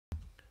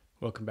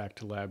Welcome back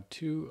to Lab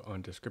 2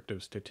 on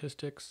descriptive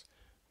statistics.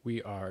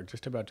 We are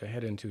just about to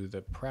head into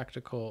the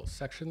practical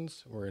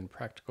sections. We're in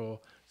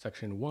practical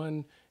section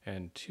 1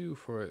 and 2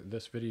 for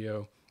this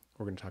video.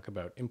 We're going to talk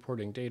about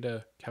importing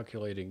data,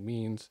 calculating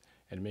means,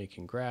 and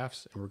making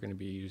graphs. And we're going to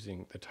be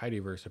using the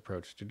tidyverse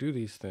approach to do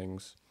these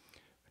things.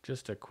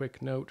 Just a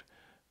quick note,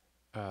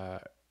 the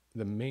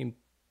main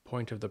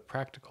point of the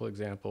practical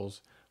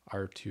examples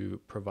are to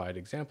provide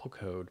example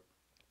code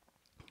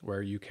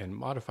where you can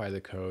modify the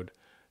code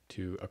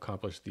to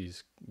accomplish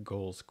these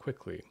goals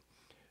quickly.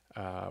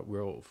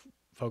 We'll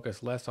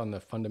focus less on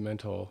the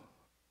fundamental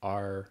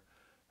R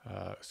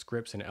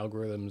scripts and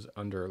algorithms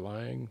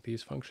underlying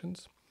these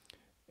functions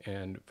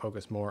and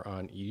focus more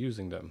on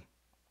using them.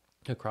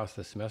 Across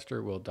the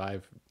semester, we'll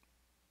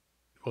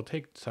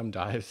take some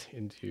dives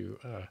into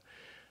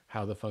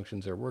how the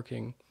functions are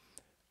working,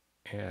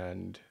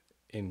 and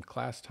in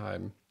class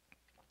time,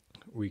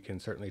 we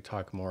can certainly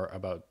talk more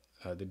about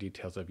the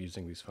details of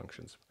using these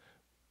functions.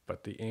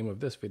 But the aim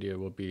of this video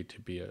will be to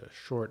be a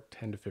short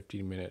 10 to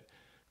 15 minute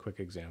quick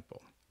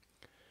example.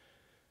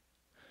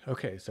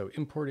 Okay, so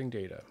importing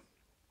data.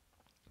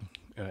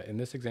 In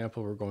this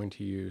example, we're going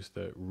to use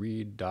the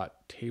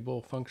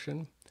read.table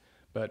function.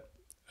 But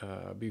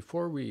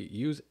before we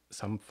use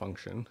some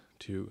function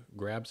to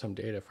grab some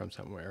data from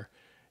somewhere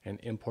and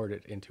import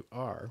it into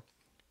R,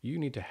 you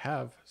need to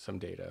have some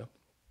data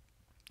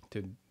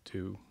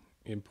to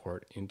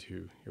import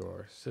into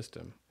your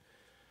system.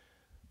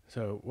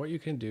 So what you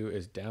can do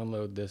is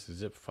download this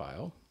zip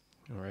file,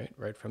 all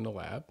right from the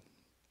lab,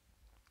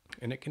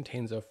 and it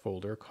contains a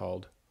folder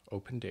called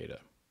Open Data.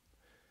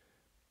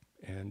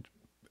 And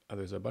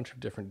there's a bunch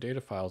of different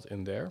data files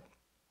in there.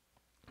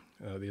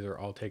 These are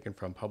all taken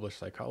from published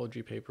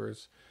psychology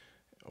papers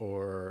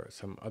or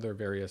some other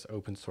various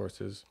open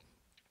sources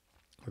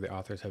where the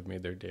authors have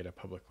made their data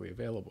publicly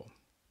available.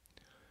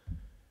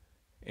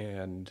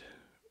 And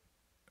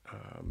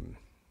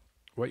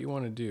what you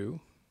want to do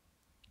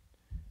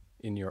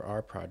in your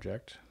R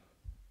project.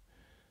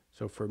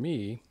 So for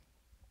me,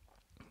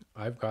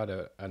 I've got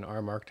an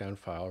R Markdown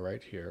file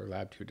right here,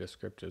 Lab 2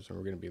 descriptives, and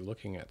we're going to be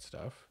looking at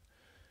stuff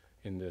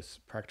in this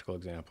practical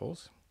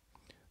examples.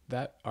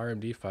 That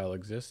RMD file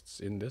exists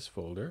in this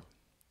folder,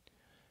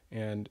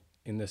 and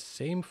in the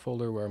same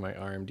folder where my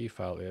RMD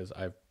file is,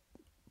 I've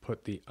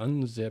put the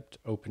unzipped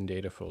open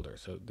data folder.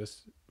 So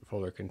this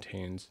folder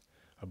contains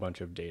a bunch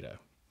of data.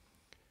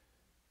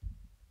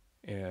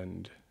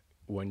 And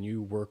when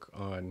you work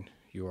on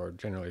your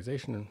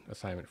generalization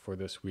assignment for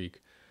this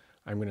week,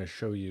 I'm going to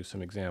show you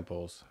some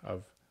examples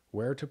of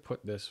where to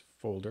put this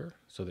folder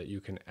so that you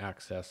can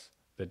access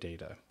the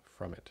data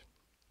from it.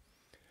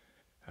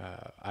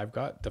 I've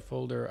got the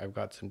folder, I've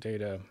got some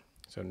data,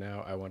 so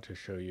now I want to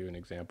show you an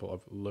example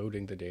of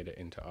loading the data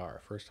into R.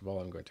 First of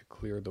all, I'm going to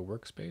clear the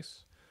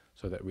workspace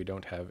so that we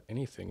don't have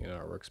anything in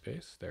our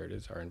workspace. There it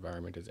is, our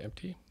environment is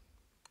empty.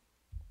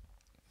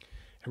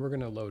 And we're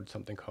going to load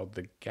something called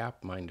the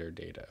gapminder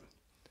data.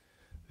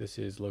 This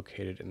is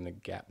located in the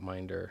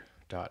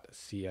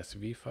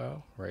gapminder.csv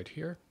file right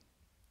here.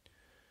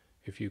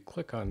 If you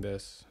click on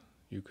this,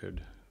 you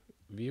could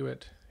view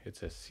it.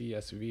 It's a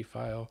CSV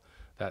file.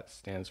 That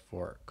stands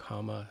for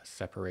comma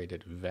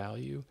separated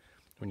value.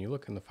 When you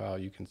look in the file,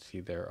 you can see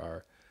there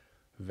are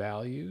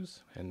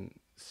values and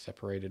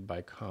separated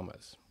by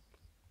commas.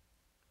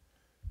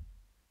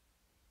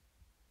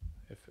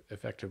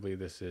 Effectively,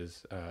 this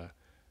is a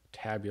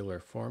tabular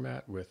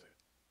format with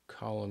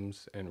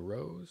columns and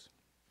rows.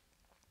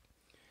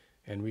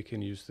 And we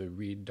can use the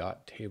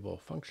read.table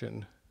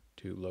function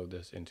to load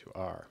this into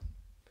R.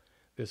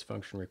 This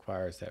function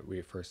requires that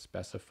we first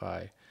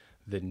specify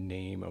the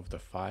name of the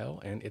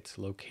file and its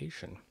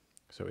location.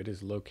 So it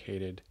is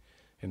located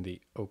in the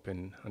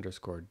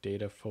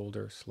open_data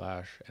folder /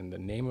 and the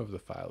name of the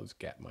file is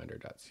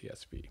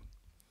gapminder.csv. So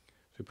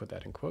we put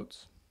that in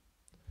quotes.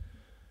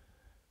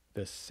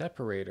 The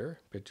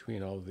separator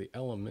between all of the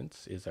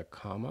elements is a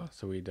comma,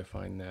 so we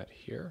define that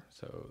here.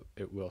 So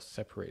it will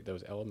separate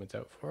those elements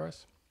out for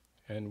us.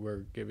 And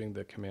we're giving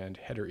the command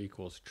header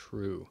equals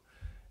true.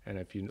 And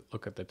if you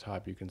look at the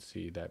top, you can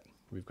see that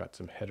we've got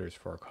some headers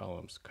for our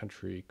columns: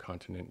 country,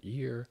 continent,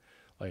 year,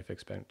 life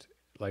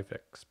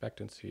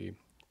expectancy,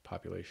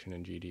 population,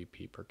 and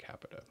GDP per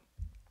capita.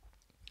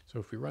 So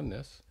if we run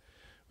this,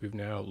 we've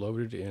now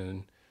loaded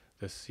in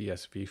the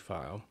CSV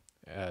file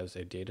as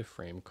a data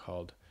frame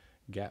called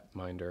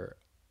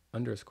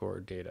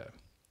gapminder_data.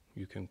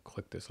 You can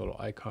click this little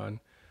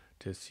icon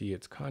to see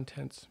its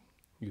contents.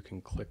 You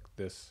can click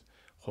this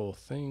whole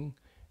thing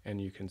and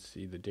you can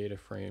see the data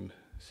frame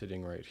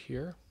sitting right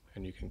here,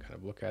 and you can kind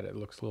of look at it. It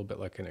looks a little bit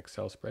like an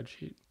Excel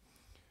spreadsheet.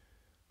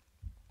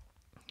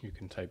 You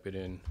can type it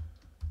in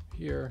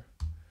here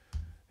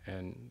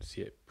and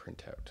see it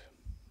print out.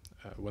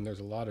 When there's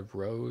a lot of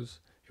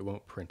rows, it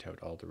won't print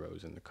out all the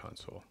rows in the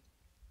console.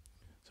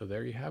 So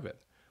there you have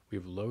it.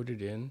 We've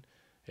loaded in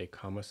a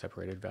comma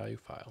separated value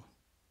file.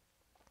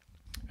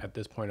 At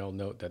this point, I'll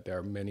note that there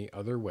are many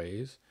other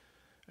ways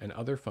and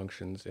other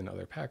functions in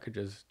other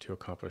packages to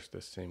accomplish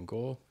this same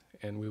goal,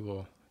 and we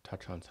will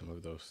touch on some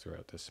of those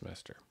throughout this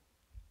semester.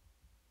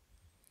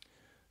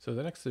 So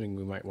the next thing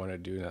we might want to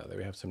do now that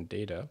we have some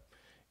data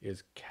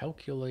is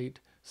calculate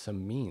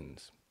some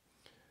means.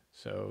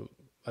 So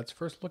let's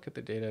first look at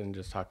the data and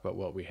just talk about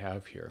what we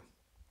have here.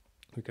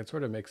 We can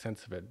sort of make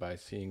sense of it by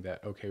seeing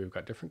that, okay, we've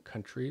got different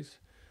countries.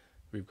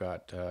 We've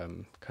got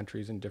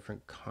countries in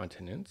different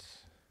continents.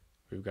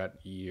 We've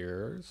got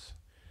years.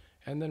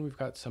 And then we've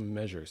got some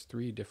measures,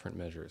 3 different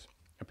measures.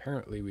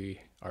 Apparently,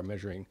 we are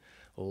measuring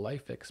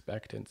life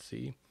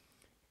expectancy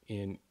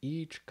in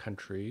each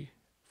country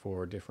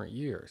for different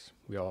years.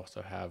 We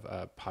also have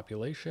a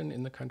population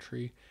in the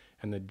country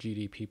and the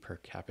GDP per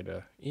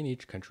capita in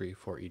each country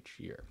for each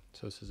year.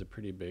 So this is a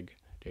pretty big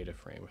data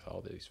frame with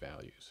all these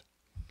values.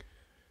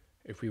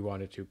 If we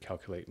wanted to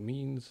calculate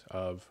means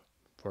of,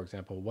 for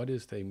example, what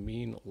is the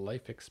mean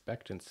life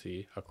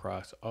expectancy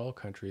across all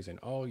countries in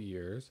all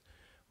years,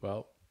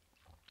 well,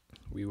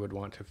 we would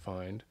want to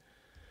find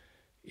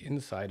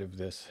inside of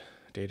this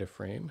data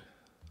frame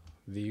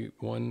the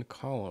one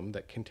column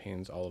that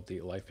contains all of the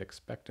life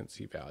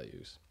expectancy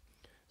values.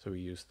 So we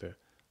use the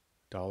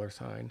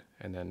 $,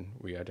 and then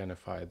we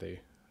identify the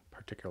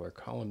particular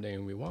column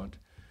name we want,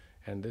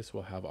 and this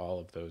will have all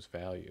of those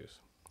values.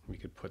 We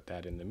could put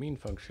that in the mean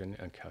function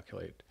and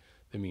calculate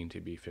the mean to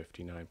be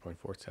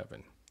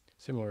 59.47.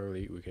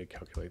 Similarly, we could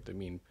calculate the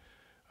mean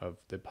of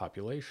the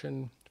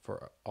population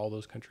for all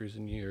those countries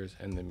in years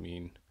and the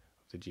mean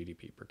of the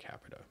GDP per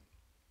capita.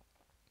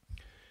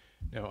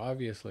 Now,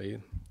 obviously,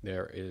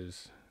 there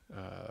is,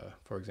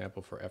 for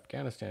example, for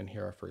Afghanistan,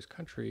 here our first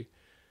country,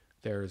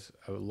 there's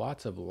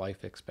lots of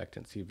life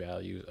expectancy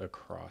values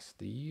across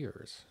the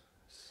years,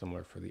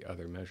 similar for the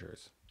other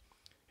measures.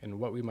 And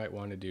what we might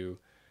want to do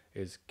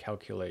is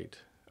calculate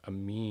a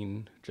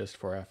mean just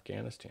for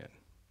Afghanistan.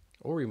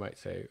 Or we might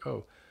say,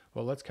 oh,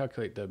 well, let's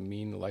calculate the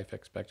mean life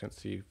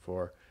expectancy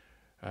for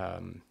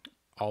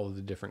all of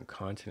the different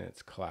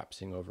continents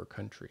collapsing over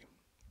country.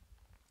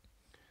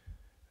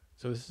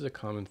 So this is a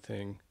common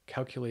thing,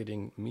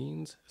 calculating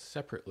means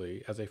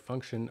separately as a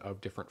function of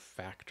different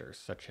factors,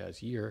 such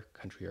as year,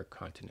 country, or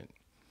continent.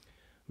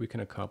 We can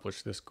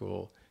accomplish this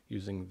goal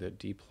using the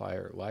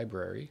dplyr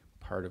library,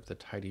 part of the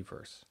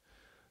tidyverse.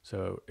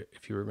 So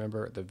if you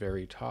remember at the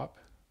very top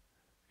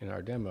in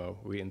our demo,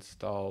 we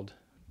installed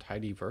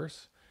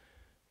tidyverse.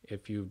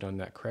 If you've done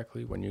that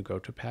correctly, when you go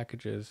to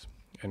packages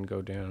and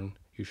go down,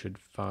 you should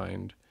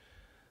find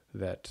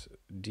that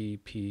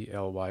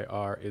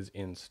dplyr is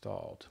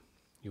installed.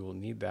 You will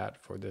need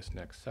that for this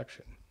next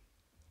section.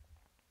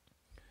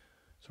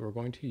 So we're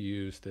going to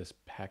use this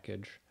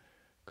package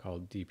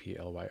called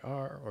dplyr,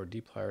 or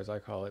dplyr as I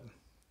call it,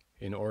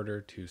 in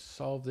order to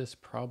solve this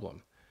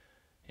problem.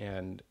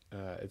 And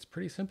it's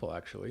pretty simple,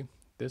 actually.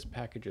 This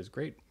package is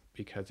great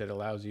because it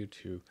allows you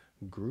to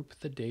group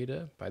the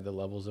data by the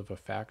levels of a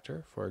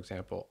factor. For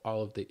example,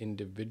 all of the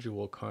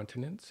individual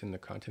continents in the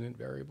continent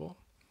variable.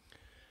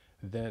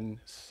 Then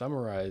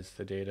summarize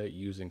the data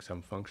using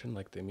some function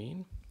like the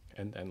mean,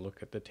 and then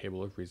look at the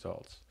table of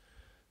results.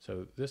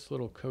 So this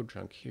little code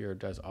chunk here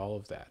does all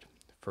of that.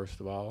 First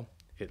of all,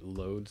 it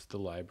loads the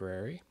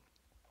library,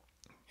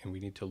 and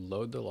we need to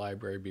load the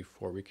library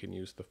before we can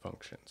use the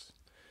functions.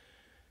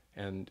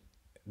 And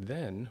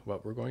then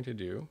what we're going to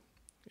do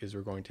is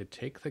we're going to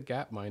take the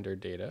Gapminder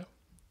data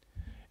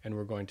and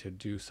we're going to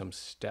do some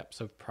steps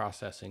of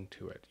processing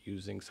to it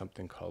using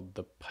something called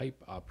the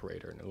pipe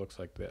operator, and it looks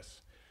like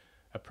this: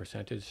 a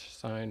percentage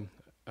sign,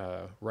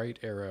 right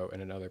arrow,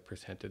 and another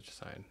percentage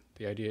sign.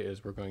 The idea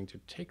is we're going to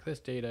take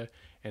this data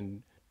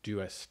and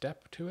do a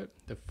step to it.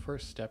 The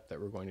first step that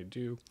we're going to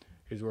do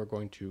is we're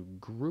going to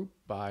group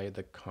by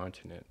the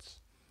continents.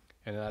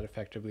 And that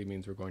effectively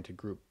means we're going to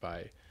group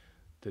by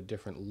the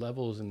different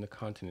levels in the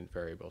continent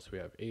variable. So we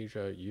have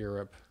Asia,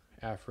 Europe,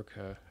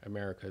 Africa,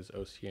 Americas,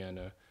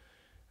 Oceania,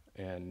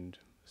 and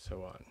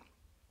so on.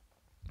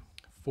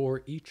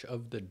 For each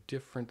of the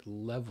different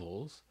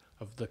levels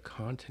of the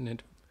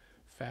continent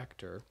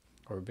factor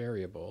or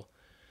variable,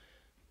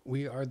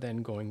 we are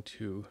then going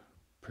to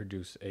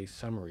produce a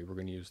summary. We're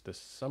going to use the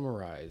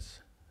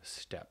summarize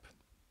step.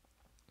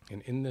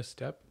 And in this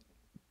step,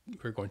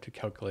 we're going to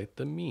calculate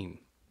the mean.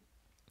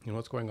 And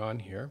what's going on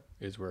here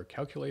is we're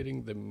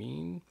calculating the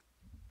mean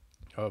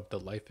of the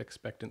life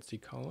expectancy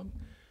column,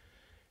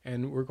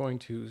 and we're going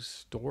to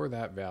store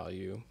that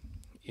value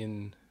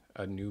in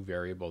a new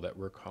variable that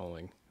we're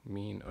calling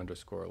mean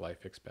underscore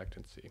life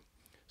expectancy.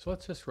 So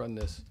let's just run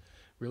this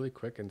really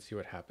quick and see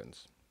what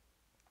happens.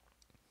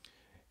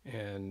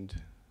 And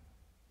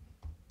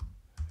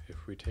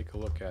if we take a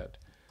look at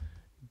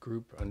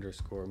group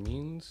underscore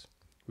means,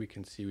 we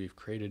can see we've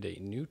created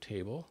a new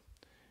table,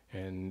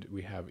 and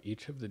we have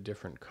each of the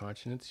different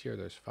continents here.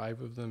 There's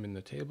 5 of them in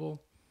the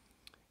table,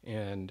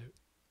 and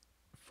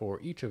for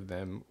each of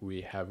them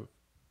we have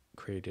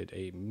created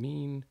a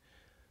mean,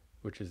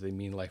 which is the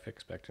mean life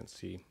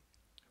expectancy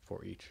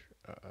for each.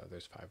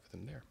 There's 5 of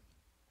them there.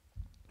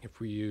 If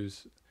we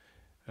use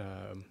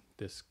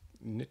this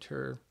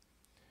knitr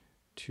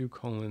 2: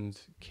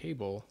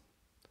 cable,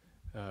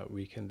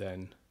 we can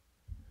then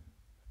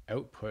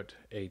output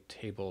a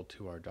table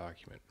to our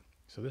document.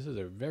 So this is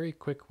a very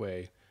quick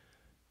way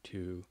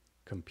to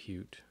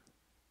compute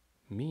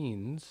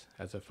means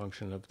as a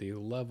function of the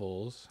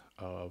levels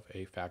of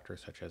a factor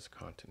such as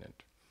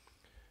continent.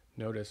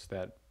 Notice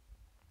that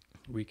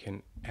we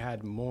can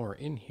add more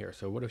in here.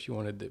 So what if you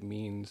wanted the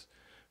means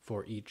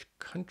for each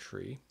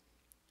country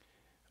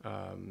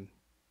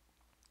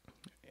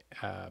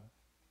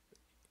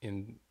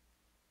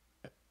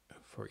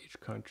for each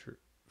country,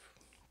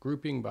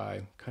 grouping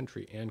by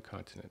country and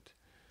continent.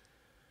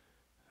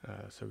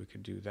 So we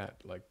could do that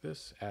like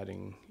this,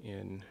 adding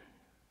in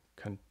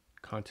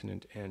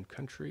continent and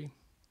country.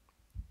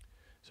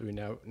 So we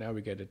now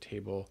we get a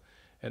table,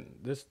 and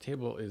this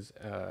table is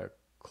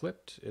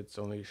clipped. It's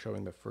only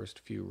showing the first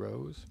few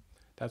rows.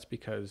 That's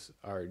because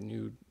our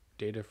new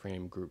data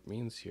frame group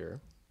means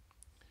here,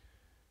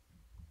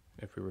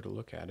 if we were to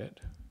look at it,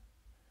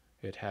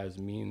 it has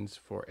means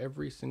for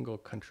every single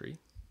country.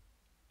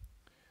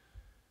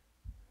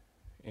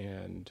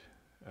 And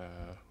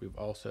we've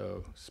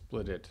also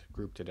split it,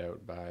 grouped it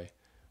out by,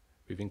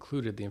 we've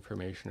included the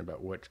information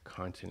about which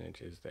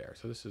continent is there.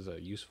 So this is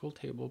a useful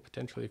table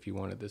potentially if you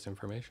wanted this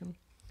information,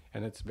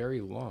 and it's very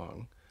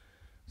long.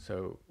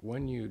 So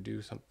when you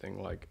do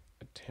something like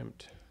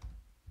attempt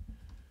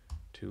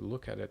to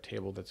look at a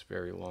table that's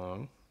very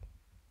long,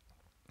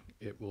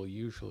 it will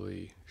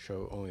usually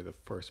show only the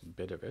first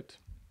bit of it.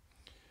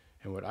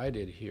 And what I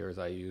did here is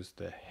I used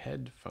the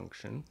head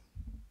function,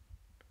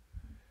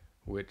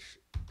 which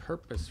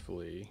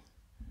purposefully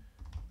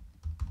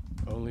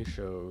only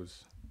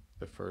shows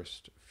the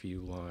first few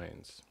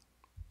lines.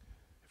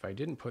 If I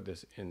didn't put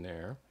this in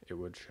there, it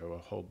would show a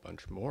whole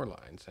bunch more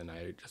lines, and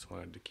I just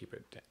wanted to keep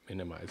it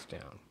minimized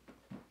down.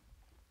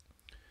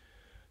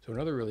 So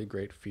another really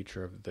great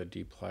feature of the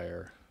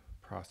dplyr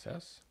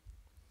process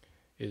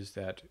is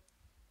that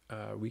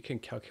we can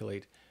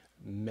calculate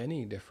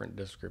many different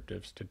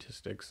descriptive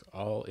statistics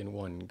all in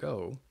one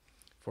go.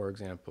 For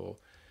example,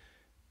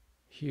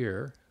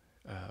 here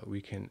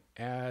we can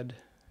add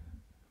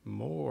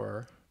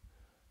more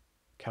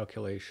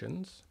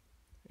calculations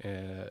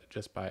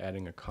just by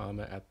adding a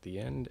comma at the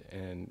end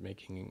and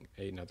making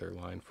another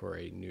line for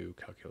a new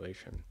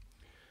calculation.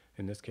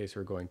 In this case,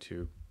 we're going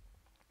to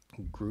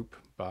group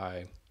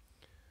by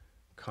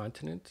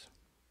continent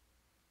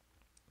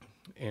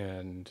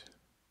and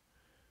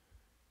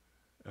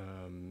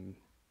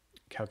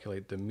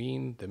calculate the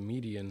mean, the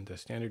median, the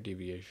standard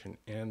deviation,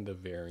 and the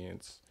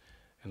variance.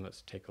 And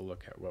let's take a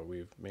look at what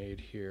we've made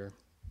here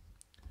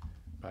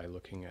by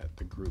looking at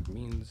the group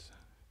means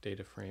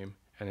data frame.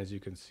 And as you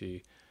can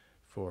see,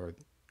 for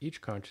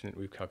each continent,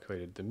 we've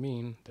calculated the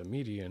mean, the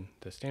median,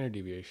 the standard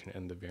deviation,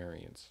 and the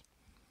variance.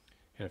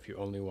 And if you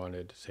only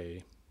wanted,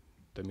 say,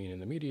 the mean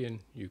and the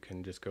median, you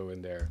can just go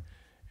in there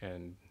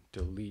and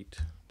delete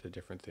the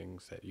different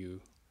things that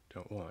you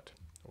don't want,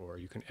 or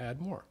you can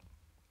add more.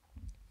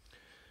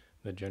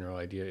 The general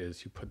idea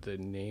is you put the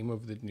name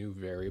of the new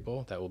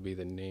variable, that will be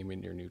the name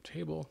in your new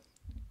table,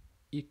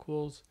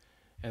 equals,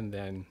 and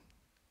then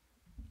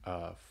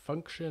a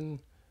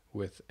function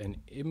with an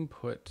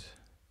input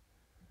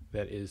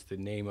that is the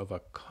name of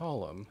a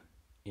column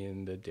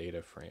in the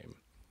data frame.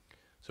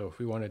 So if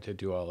we wanted to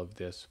do all of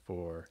this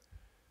for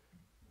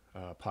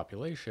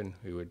population,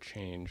 we would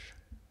change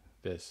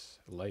this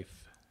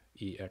life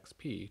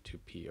exp to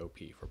pop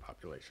for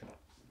population.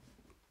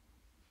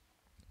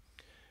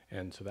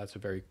 And so that's a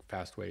very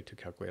fast way to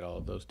calculate all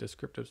of those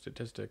descriptive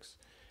statistics,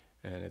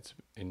 and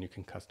you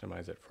can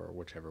customize it for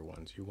whichever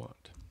ones you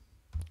want.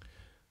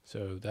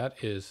 So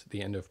that is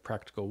the end of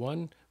practical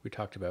 1. We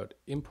talked about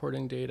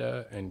importing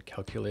data and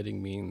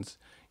calculating means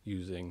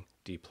using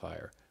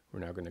dplyr. We're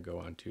now going to go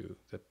on to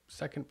the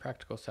second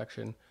practical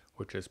section,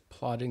 which is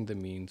plotting the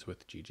means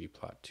with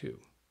ggplot2.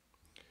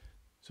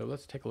 So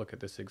let's take a look at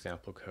this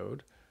example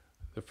code.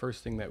 The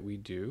first thing that we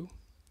do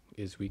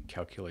is we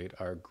calculate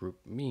our group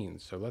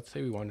means. So let's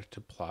say we wanted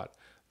to plot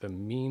the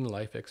mean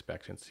life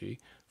expectancy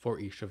for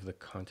each of the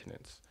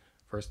continents.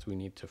 First, we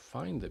need to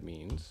find the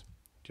means,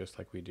 just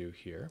like we do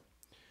here.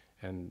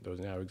 And those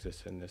now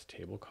exist in this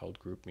table called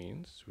group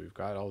means. So we've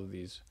got all of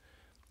these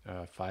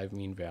 5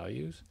 mean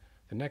values.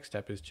 The next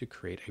step is to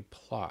create a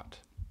plot.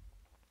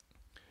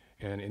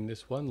 And in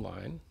this one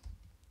line,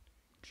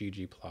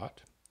 ggplot,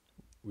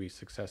 we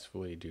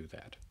successfully do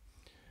that.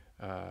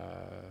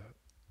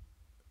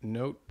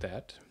 Note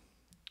that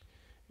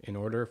in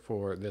order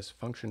for this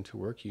function to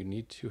work, you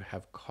need to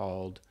have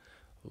called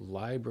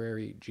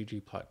library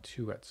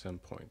ggplot2 at some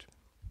point.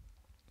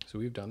 So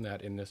we've done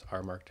that in this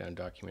R Markdown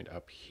document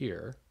up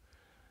here.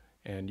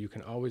 And you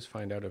can always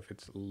find out if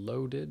it's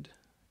loaded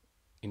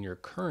in your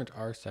current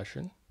R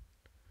session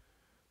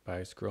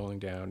by scrolling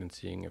down and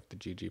seeing if the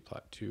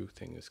ggplot2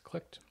 thing is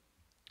clicked.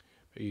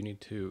 But you need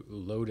to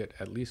load it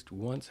at least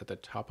once at the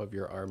top of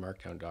your R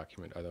Markdown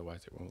document,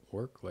 otherwise it won't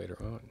work later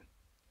on.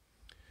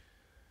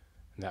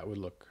 And that would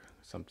look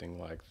something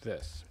like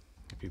this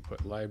if you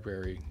put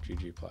library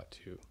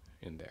ggplot2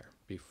 in there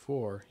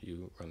before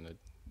you run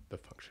the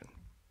function.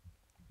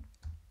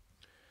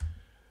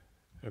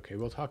 Okay,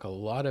 we'll talk a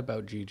lot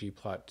about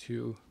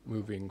ggplot2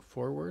 moving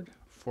forward.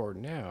 For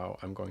now,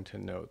 I'm going to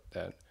note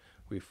that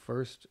we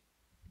first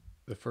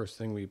the first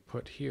thing we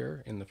put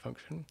here in the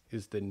function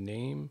is the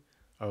name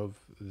of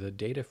the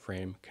data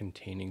frame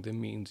containing the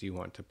means you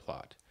want to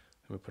plot.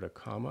 And we put a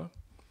comma,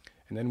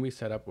 and then we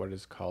set up what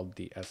is called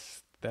the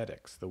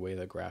aesthetics, the way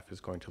the graph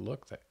is going to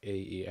look. The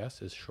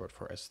AES is short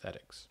for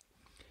aesthetics.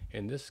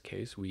 In this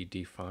case, we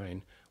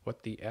define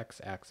what the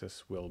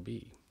x-axis will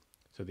be.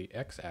 So the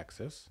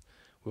x-axis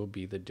will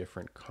be the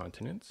different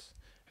continents,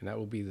 and that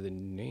will be the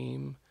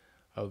name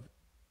of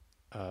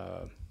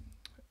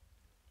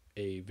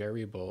a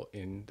variable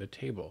in the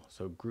table.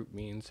 So group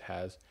means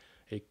has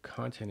a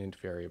continent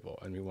variable,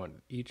 and we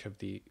want each of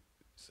these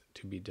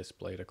to be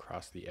displayed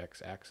across the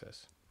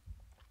x-axis.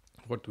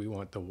 What do we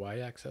want the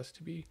y-axis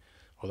to be?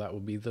 Well, that will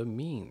be the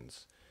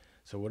means.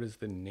 So what is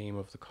the name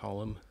of the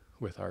column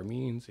with our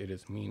means? It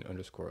is mean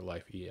underscore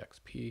life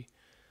exp.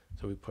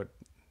 So we put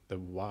the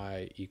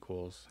y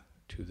equals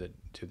to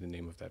the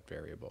name of that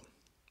variable.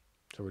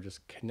 So we're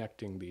just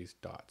connecting these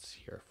dots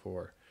here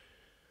for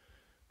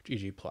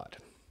ggplot.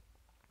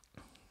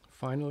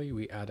 Finally,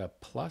 we add a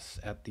plus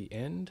at the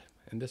end,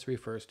 and this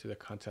refers to the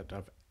concept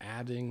of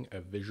adding a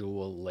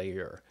visual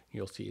layer.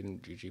 You'll see in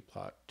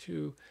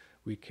ggplot2,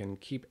 we can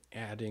keep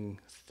adding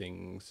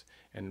things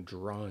and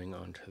drawing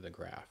onto the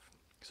graph.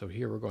 So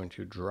here we're going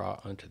to draw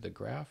onto the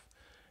graph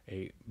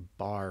a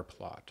bar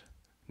plot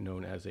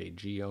known as a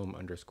geom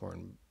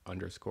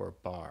underscore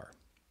bar.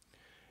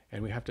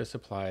 And we have to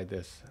supply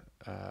this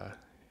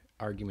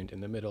argument in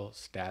the middle,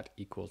 stat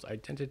equals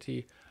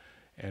identity.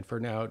 And for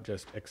now,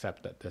 just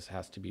accept that this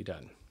has to be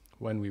done.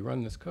 When we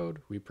run this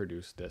code, we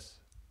produce this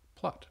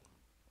plot.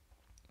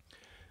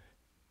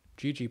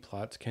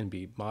 ggplots can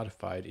be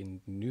modified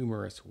in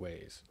numerous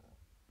ways.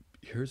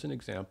 Here's an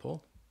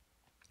example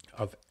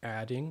of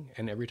adding,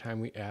 and every time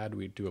we add,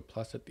 we do a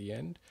plus at the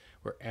end.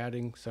 We're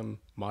adding some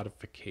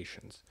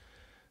modifications.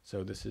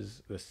 So this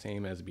is the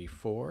same as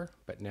before,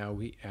 but now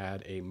we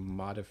add a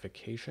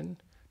modification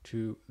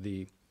to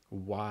the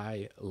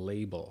Y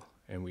label,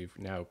 and we've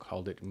now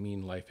called it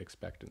mean life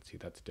expectancy.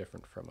 That's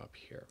different from up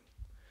here.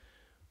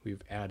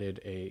 We've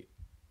added a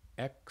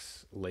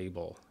X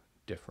label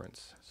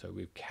difference, so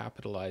we've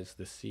capitalized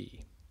the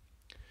C.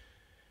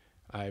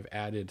 I've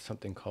added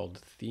something called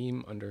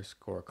theme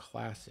underscore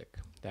classic.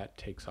 That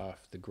takes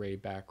off the gray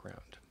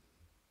background.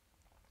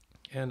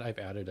 And I've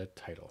added a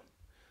title.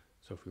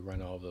 So if we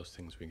run all of those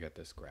things, we get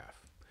this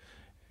graph.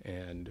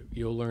 And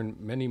you'll learn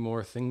many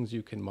more things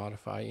you can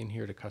modify in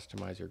here to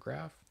customize your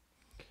graph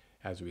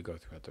as we go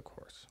throughout the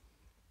course.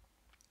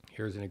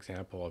 Here's an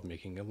example of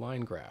making a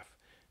line graph.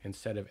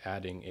 Instead of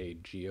adding a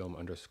geom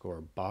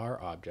underscore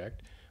bar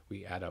object,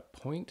 we add a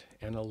point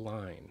and a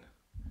line.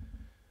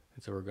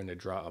 And so we're going to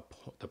draw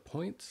the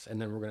points,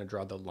 and then we're going to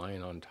draw the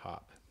line on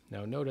top.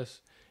 Now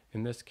notice,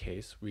 in this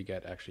case, we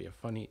get actually a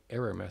funny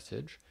error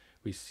message.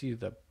 We see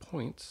the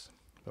points,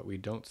 but we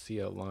don't see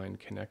a line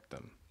connect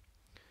them.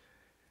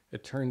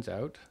 It turns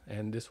out,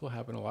 and this will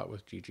happen a lot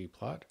with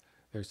ggplot,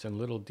 there's some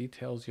little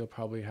details you'll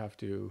probably have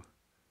to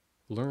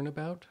learn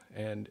about,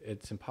 and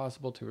it's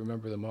impossible to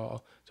remember them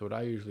all. So what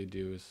I usually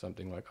do is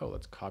something like, oh,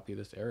 let's copy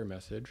this error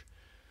message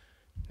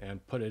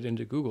and put it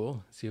into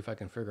Google, see if I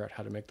can figure out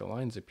how to make the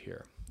lines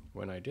appear.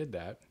 When I did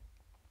that,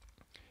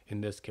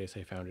 in this case,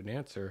 I found an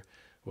answer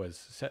was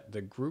set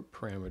the group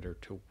parameter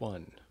to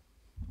 1,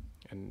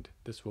 and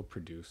this will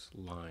produce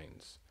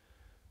lines.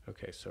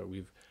 Okay, so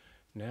we've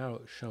now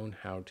shown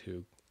how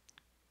to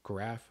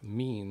graph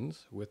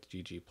means with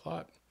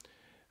ggplot.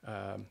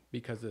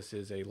 Because this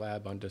is a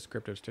lab on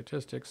descriptive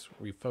statistics,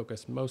 we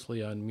focus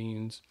mostly on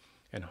means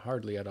and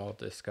hardly at all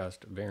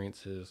discussed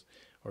variances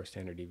or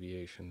standard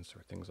deviations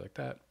or things like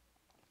that.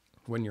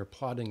 When you're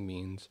plotting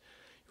means,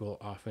 you will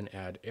often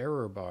add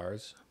error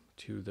bars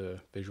to the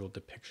visual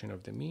depiction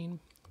of the mean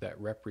that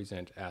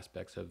represent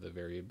aspects of the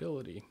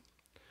variability.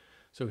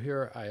 So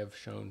here I have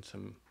shown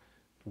some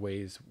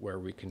ways where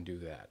we can do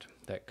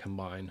that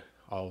combine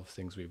all of the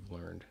things we've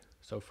learned.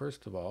 So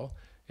first of all,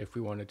 if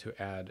we wanted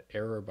to add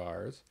error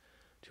bars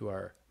to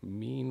our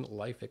mean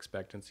life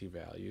expectancy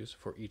values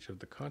for each of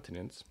the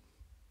continents,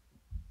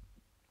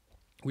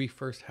 we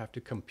first have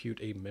to compute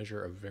a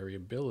measure of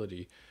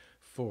variability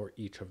for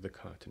each of the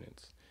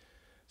continents.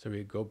 So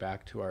we go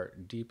back to our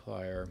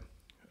dplyr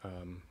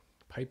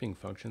piping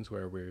functions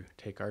where we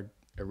take our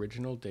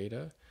original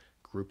data,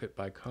 group it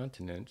by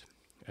continent,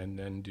 and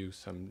then do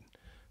some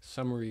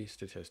summary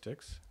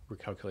statistics. We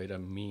calculate a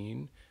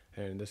mean,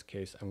 and in this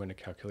case, I'm going to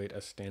calculate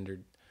a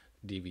standard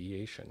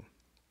deviation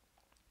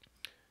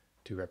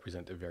to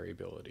represent the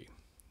variability.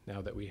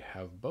 Now that we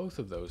have both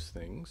of those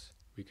things,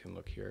 we can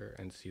look here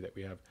and see that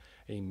we have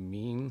a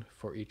mean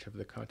for each of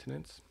the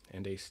continents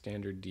and a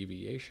standard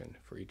deviation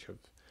for each of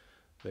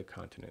the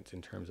continents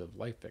in terms of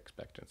life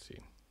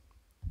expectancy.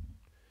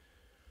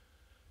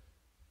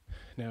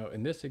 Now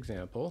in this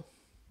example,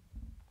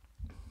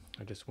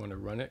 I just want to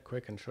run it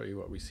quick and show you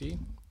what we see.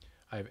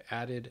 I've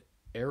added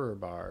error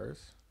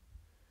bars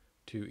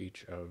to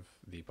each of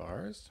the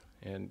bars,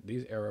 and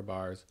these error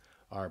bars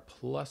are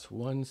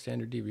 +1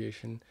 standard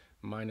deviation,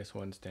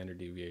 -1 standard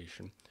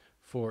deviation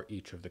for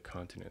each of the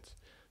continents.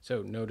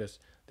 So notice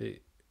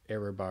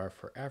error bar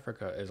for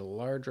Africa is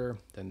larger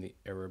than the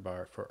error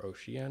bar for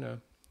Oceania,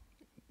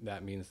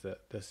 that means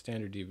that the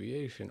standard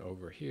deviation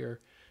over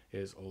here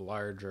is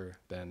larger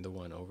than the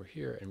one over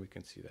here, and we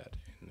can see that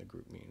in the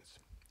group means.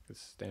 The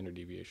standard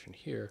deviation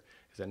here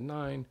is a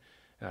 9, and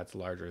that's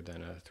larger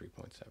than a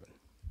 3.7.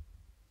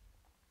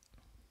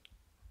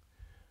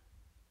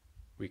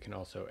 We can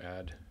also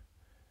add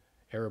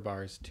error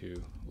bars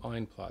to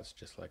line plots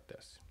just like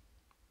this.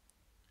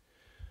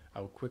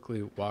 I'll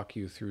quickly walk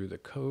you through the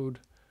code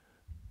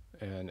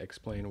and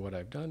explain what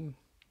I've done.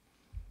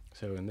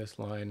 So in this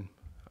line,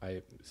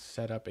 I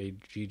set up a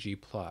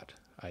ggplot.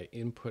 I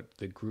input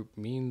the group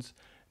means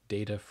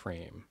data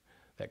frame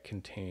that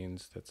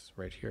contains, that's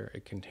right here,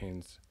 it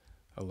contains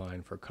a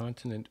line for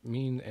continent,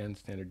 mean, and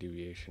standard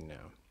deviation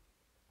now.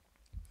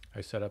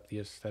 I set up the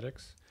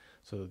aesthetics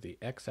so that the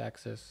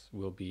x-axis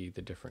will be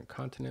the different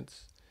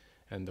continents,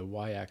 and the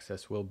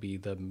y-axis will be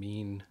the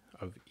mean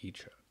of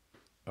each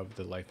of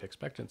the life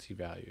expectancy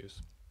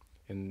values.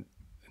 In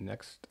the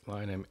next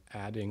line, I'm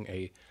adding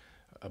a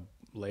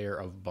layer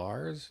of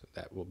bars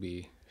that will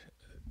be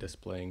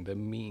displaying the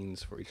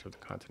means for each of the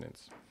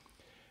continents.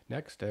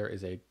 Next, there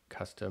is a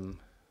custom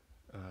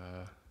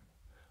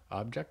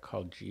object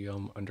called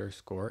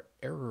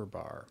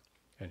geom_error_bar,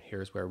 and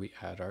here's where we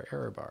add our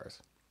error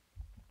bars.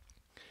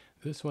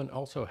 This one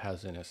also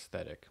has an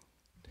aesthetic.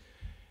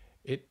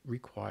 It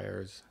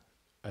requires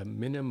a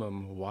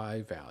minimum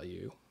y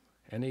value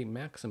and a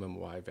maximum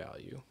y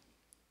value.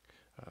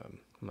 I'm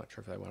not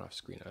sure if I went off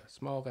screen, a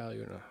small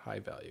value and a high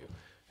value.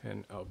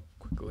 And I'll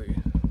quickly,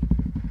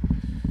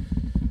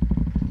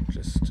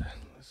 just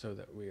so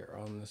that we are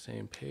on the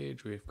same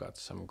page, we've got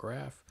some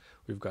graph,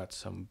 we've got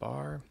some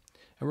bar,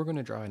 and we're going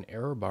to draw an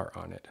error bar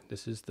on it.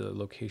 This is the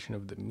location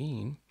of the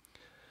mean.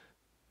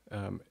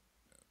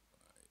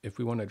 If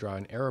we want to draw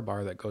an error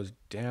bar that goes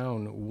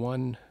down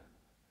 -1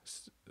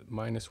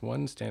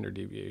 standard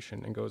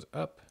deviation and goes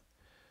up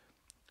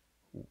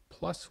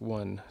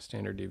 +1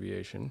 standard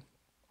deviation,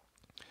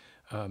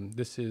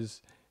 this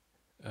is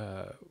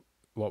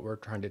what we're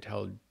trying to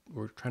tell.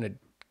 We're trying to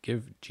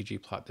give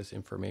ggplot this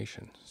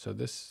information. So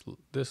this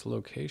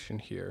location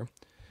here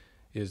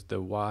is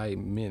the y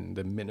min,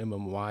 the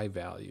minimum y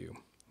value,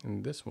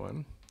 and this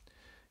one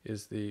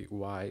is the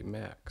y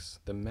max,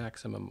 the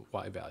maximum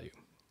y value.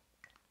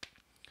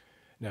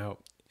 Now,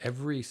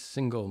 every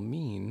single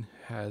mean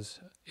has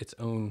its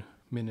own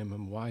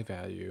minimum y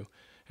value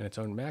and its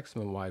own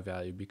maximum y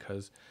value,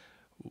 because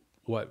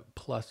what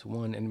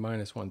 +1 and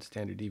 -1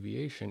 standard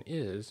deviation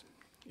is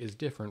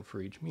different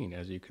for each mean.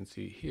 As you can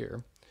see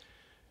here,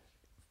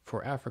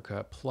 for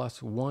Africa,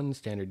 +1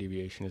 standard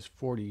deviation is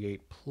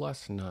 48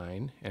 +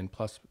 9, and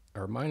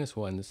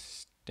 -1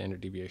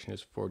 standard deviation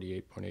is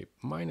 48.8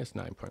 -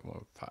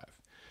 9.15.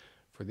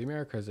 For the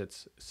Americas,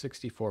 it's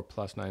 64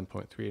 +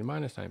 9.3 and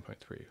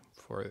 -9.3.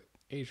 For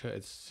Asia,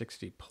 it's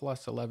 60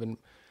 + 11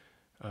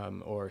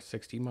 or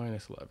 60 -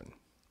 11.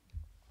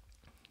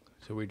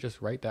 So we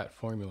just write that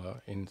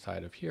formula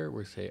inside of here.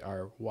 We say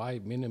our y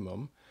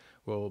minimum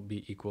will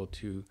be equal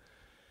to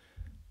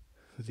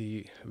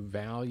the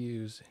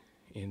values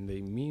in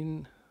the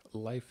mean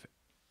life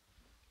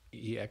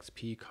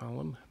exp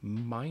column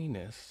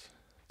minus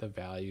the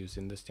values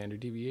in the standard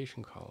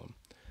deviation column.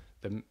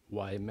 The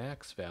y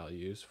max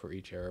values for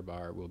each error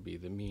bar will be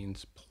the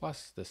means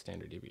plus the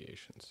standard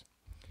deviations.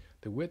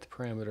 The width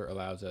parameter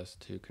allows us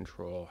to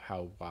control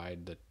how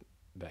wide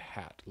the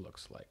hat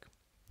looks like.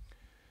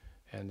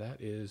 And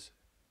that is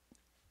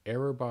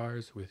error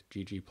bars with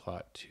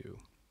ggplot2.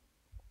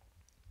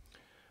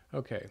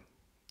 Okay,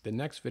 the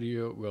next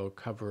video will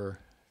cover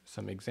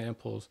some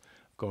examples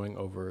going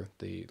over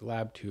the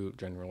Lab 2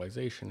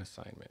 generalization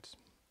assignments.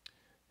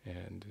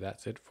 And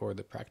that's it for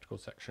the practical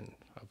section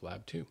of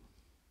Lab 2.